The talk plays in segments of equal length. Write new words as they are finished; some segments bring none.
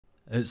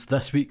It's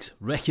this week's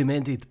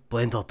recommended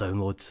Blender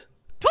downloads.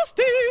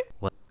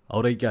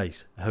 Alright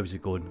guys, how's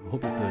it going?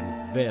 Hope you're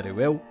doing very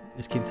well.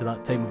 It's came to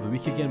that time of the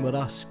week again where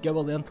I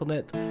scour the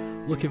internet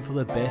looking for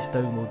the best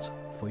downloads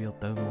for your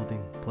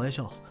downloading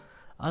pleasure.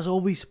 As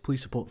always,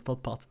 please support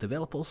third party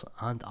developers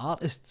and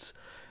artists.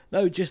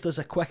 Now, just as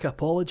a quick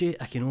apology,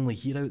 I can only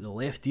hear out the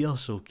left ear,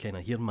 so kind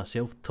of hear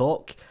myself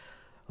talk.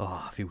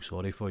 Oh, I feel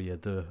sorry for you, I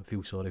do. I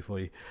feel sorry for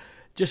you.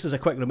 Just as a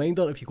quick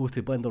reminder, if you go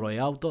to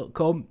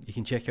blenderroyale.com, you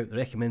can check out the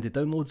recommended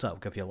downloads. That will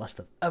give you a list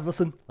of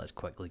everything. Let's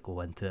quickly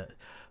go into it.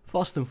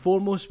 First and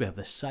foremost, we have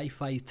the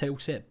Scifi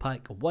Tileset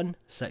Pack 1,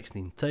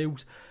 16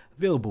 tiles,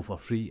 available for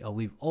free. I'll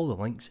leave all the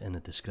links in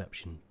the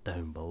description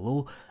down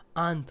below.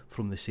 And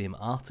from the same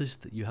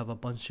artist, you have a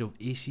bunch of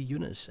AC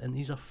units, and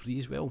these are free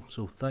as well,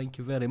 so thank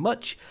you very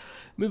much.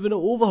 Moving it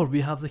over,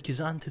 we have the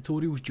Kaplan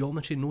Tutorials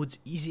Geometry Nodes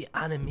Easy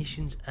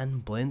Animations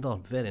in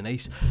Blender. Very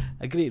nice.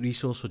 A great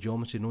resource for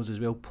geometry nodes as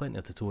well. Plenty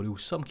of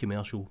tutorials, some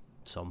commercial,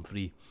 some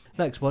free.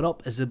 Next one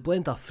up is the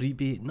Blender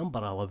Freebie number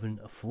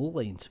 11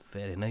 Flowlines.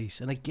 Very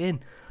nice. And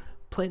again,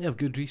 plenty of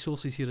good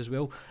resources here as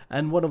well.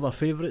 And one of our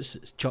favourites,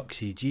 Chuck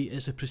CG,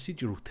 is a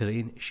procedural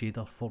terrain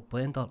shader for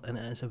Blender, and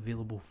it is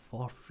available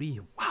for free.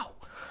 Wow!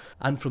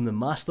 And from the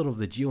master of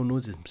the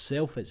GeoNodes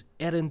himself, it's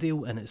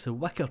Erendale, and it's the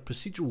Wicker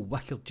Procedural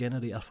Wicker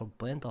Generator for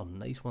Blender.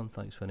 Nice one,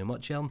 thanks very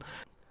much, Ern.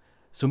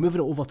 So moving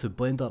it over to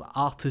Blender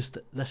Artist,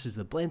 this is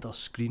the Blender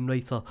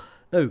Screenwriter.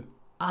 Now,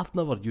 I've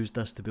never used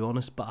this to be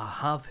honest, but I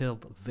have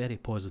heard very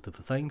positive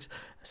things.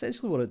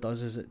 Essentially what it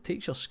does is it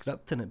takes your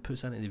script and it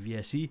puts it into the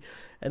VSE,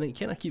 and it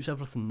kind of keeps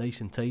everything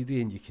nice and tidy,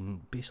 and you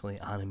can basically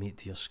animate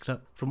to your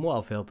script. From what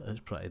I've heard,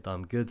 it's pretty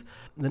damn good.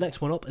 The next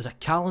one up is a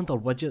calendar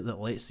widget that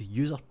lets the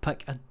user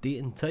pick a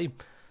date and time.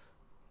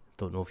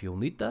 Don't know if you'll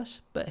need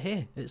this, but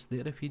hey, it's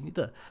there if you need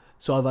it.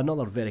 So I have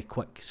another very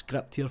quick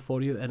script here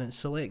for you, and it's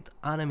select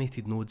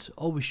animated nodes,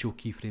 always show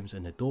keyframes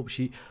in the dope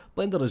sheet.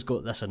 Blender has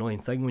got this annoying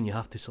thing when you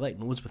have to select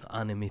nodes with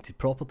animated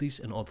properties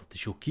in order to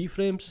show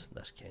keyframes.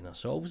 This kind of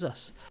solves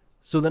this.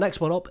 So the next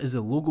one up is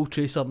the logo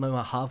tracer. Now,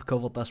 I have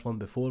covered this one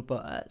before,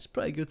 but it's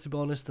pretty good to be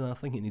honest, and I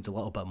think it needs a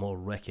little bit more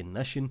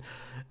recognition.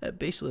 It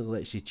basically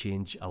lets you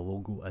change a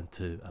logo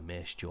into a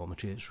mesh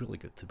geometry. It's really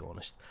good to be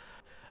honest.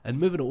 And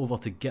moving it over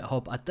to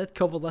GitHub, I did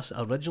cover this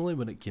originally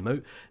when it came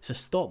out. It's a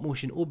stop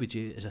motion OBJ.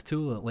 It's a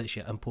tool that lets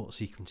you import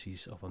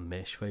sequences of a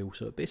mesh file.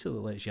 So it basically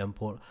lets you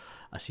import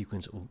a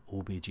sequence of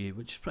OBJ,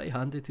 which is pretty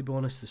handy to be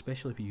honest,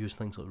 especially if you use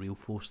things like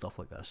RealFlow, stuff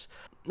like this.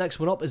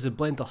 Next one up is the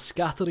Blender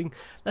Scattering.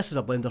 This is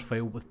a Blender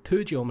file with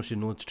 2 geometry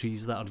nodes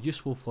trees that are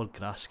useful for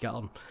grass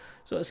scattering.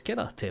 So it's kind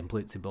of a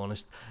template to be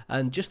honest.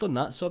 And just on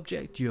that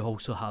subject, you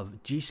also have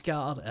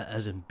Gscatter. It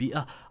is in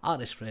beta,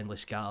 artist friendly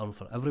scattering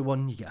for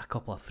everyone. You get a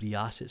couple of free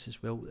assets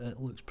as well.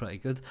 It looks pretty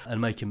good. And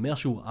my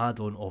commercial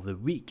add-on of the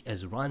week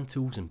is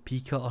Rantools and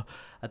Pcutter.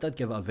 I did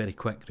give it a very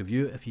quick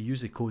review. If you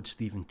use the code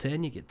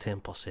Steven10, you get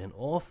 10%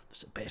 off.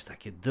 It's the best I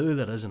could do.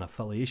 There is an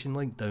affiliation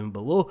link down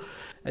below.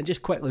 And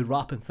just quickly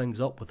wrapping things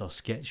up with our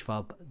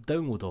Sketchfab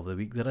download of the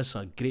week. There is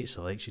a great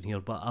selection here,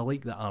 but I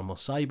like the Armour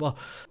Cyber.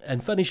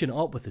 And finishing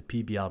up with the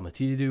PBR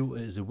Material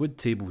is the Wood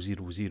Table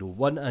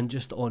 001, and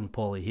just on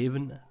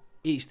Polyhaven,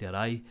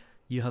 HDRI,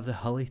 you have the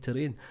hilly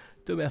terrain.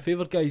 Do me a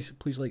favour guys,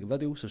 please like the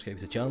video, subscribe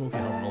to the channel if you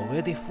haven't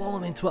already, follow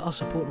me on Twitter,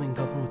 support me in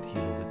Gumroad, you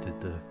know what to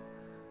do.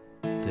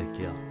 Take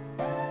care.